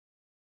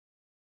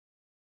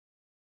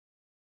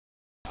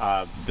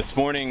This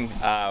morning,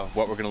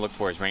 what we're going to look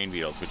for is rain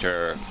beetles, which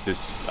are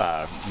this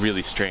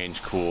really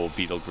strange, cool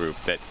beetle group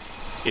that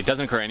it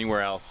doesn't occur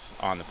anywhere else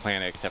on the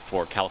planet except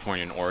for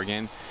California and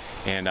Oregon,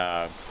 and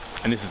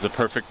this is the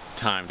perfect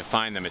time to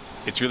find them.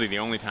 It's really the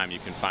only time you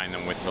can find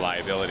them with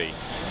reliability.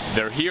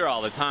 They're here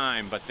all the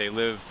time, but they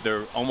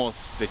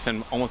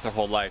spend almost their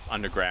whole life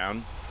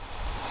underground,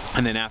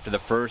 and then after the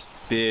first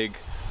big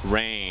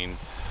rain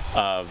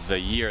of the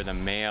year, the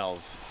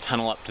males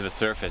tunnel up to the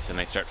surface and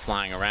they start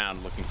flying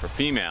around looking for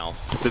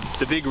females.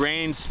 The big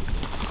rains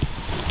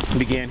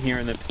began here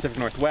in the Pacific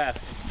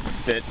Northwest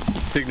that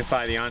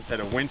signify the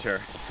onset of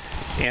winter,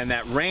 and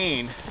that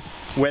rain,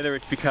 whether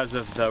it's because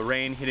of the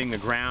rain hitting the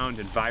ground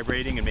and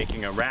vibrating and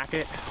making a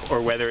racket, or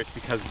whether it's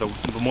because the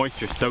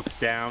moisture soaks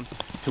down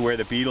to where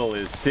the beetle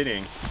is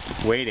sitting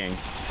waiting,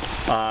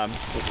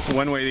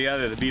 one way or the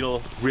other, the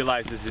beetle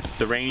realizes it's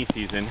the rainy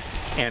season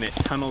and it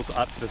tunnels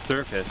up to the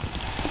surface,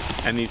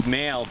 and these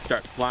males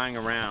start flying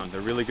around.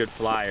 They're really good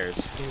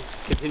flyers.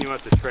 Continue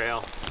up the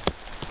trail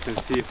and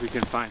see if we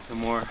can find some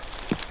more.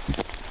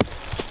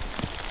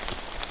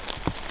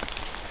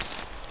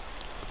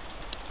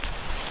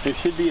 There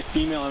should be a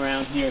female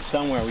around here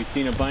somewhere. We've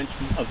seen a bunch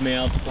of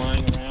males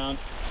flying around,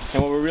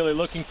 and what we're really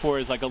looking for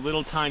is like a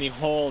little tiny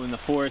hole in the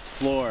forest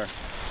floor.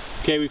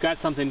 Okay, we've got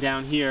something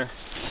down here.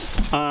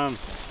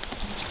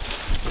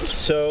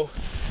 So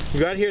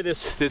we've got here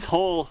this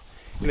hole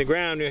in the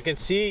ground. You can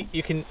see,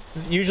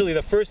 usually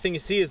the first thing you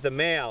see is the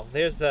male.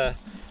 There's the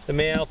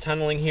male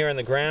tunneling here in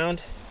the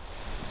ground.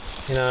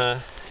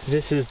 And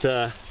this is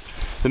the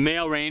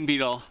male rain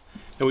beetle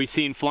that we've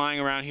seen flying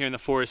around here in the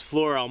forest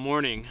floor all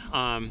morning.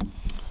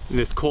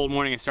 This cold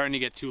morning, it's starting to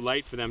get too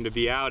light for them to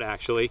be out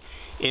actually.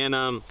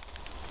 And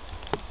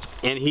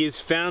he's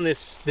found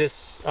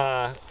this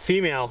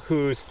female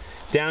who's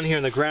down here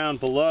in the ground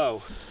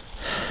below.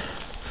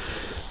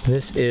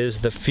 This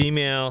is the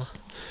female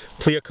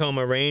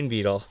Pleocoma rain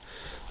beetle.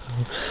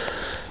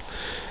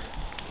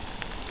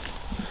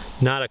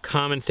 Not a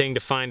common thing to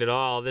find at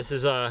all. This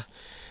is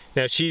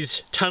now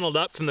she's tunneled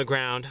up from the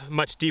ground,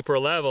 much deeper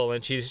level,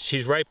 and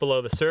she's right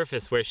below the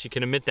surface where she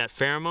can emit that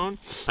pheromone.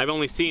 I've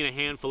only seen a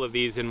handful of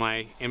these in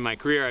my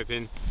career. I've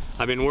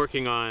been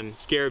working on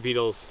scarab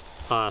beetles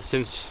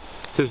since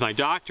my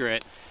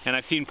doctorate, and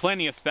I've seen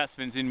plenty of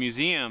specimens in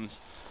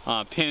museums,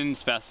 pinned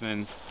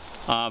specimens.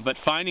 But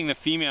finding the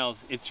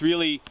females, it's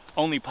really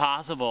only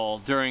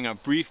possible during a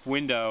brief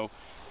window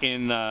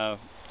in the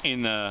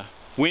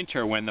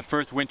winter when the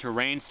first winter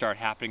rains start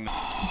happening.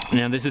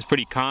 Now this is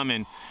pretty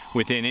common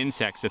within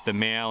insects that the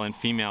male and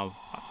female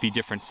be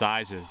different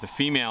sizes. The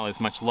female is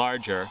much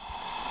larger.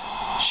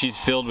 She's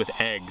filled with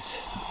eggs,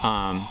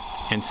 and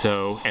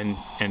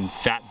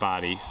fat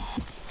bodies.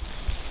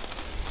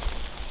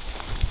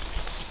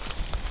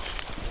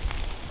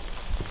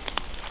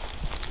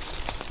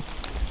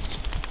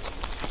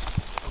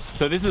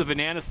 So this is a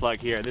banana slug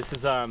here. This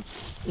is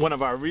one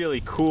of our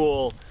really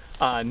cool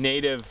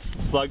native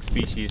slug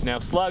species. Now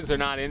slugs are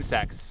not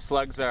insects.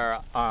 Slugs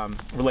are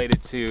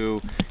related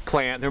to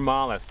they're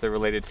mollusks. They're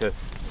related to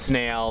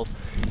snails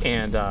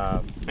and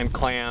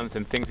clams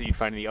and things that you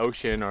find in the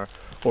ocean, or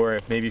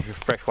maybe if you're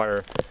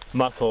freshwater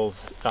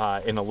mussels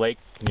in a lake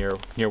near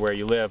where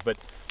you live. But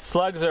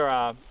slugs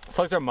are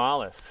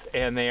mollusks,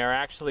 and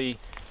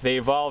they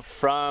evolved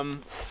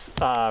from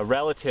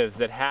relatives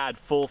that had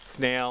full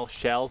snail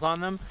shells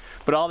on them,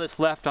 but all that's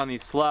left on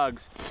these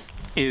slugs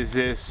is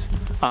this,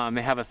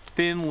 they have a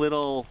thin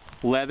little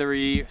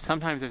leathery,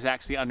 sometimes there's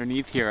actually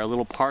underneath here a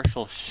little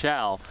partial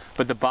shell,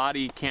 but the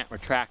body can't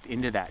retract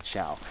into that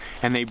shell.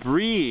 And they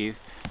breathe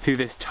through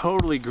this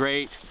totally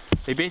great,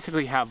 they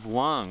basically have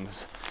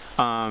lungs,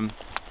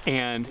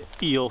 and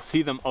you'll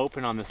see them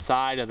open on the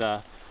side of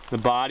the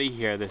body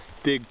here, this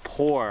big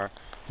pore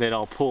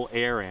that'll pull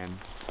air in.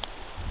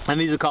 And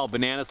these are called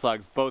banana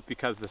slugs, both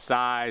because of the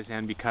size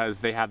and because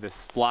they have this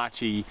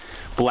splotchy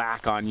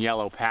black on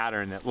yellow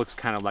pattern that looks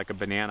kind of like a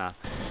banana.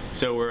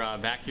 So we're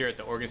back here at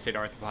the Oregon State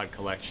Arthropod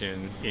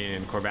Collection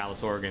in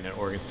Corvallis, Oregon at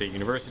Oregon State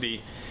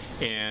University,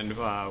 and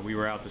we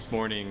were out this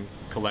morning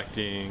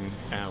collecting,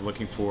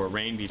 looking for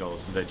rain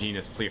beetles, the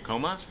genus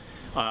Pleocoma,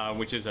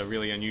 which is a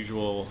really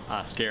unusual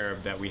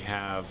scarab that we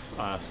have,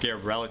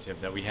 scarab relative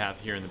that we have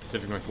here in the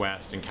Pacific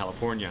Northwest in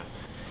California.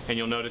 And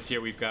you'll notice here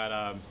we've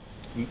got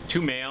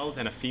two males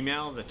and a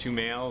female. The two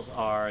males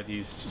are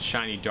these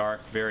shiny,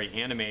 dark, very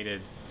animated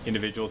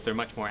individuals. They're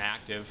much more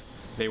active.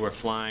 They were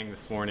flying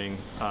this morning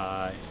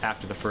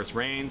after the first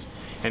rains.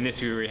 And this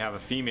here we have a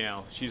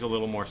female. She's a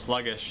little more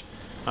sluggish,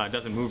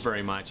 doesn't move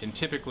very much. And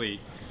typically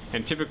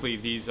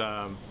these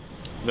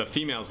the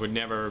females would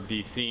never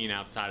be seen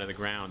outside of the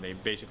ground. They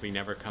basically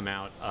never come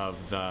out of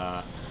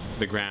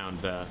the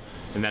ground.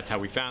 And that's how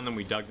we found them.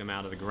 We dug them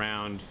out of the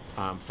ground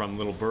from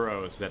little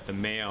burrows that the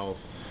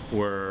males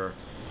were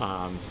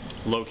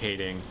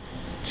locating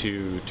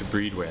to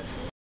breed with.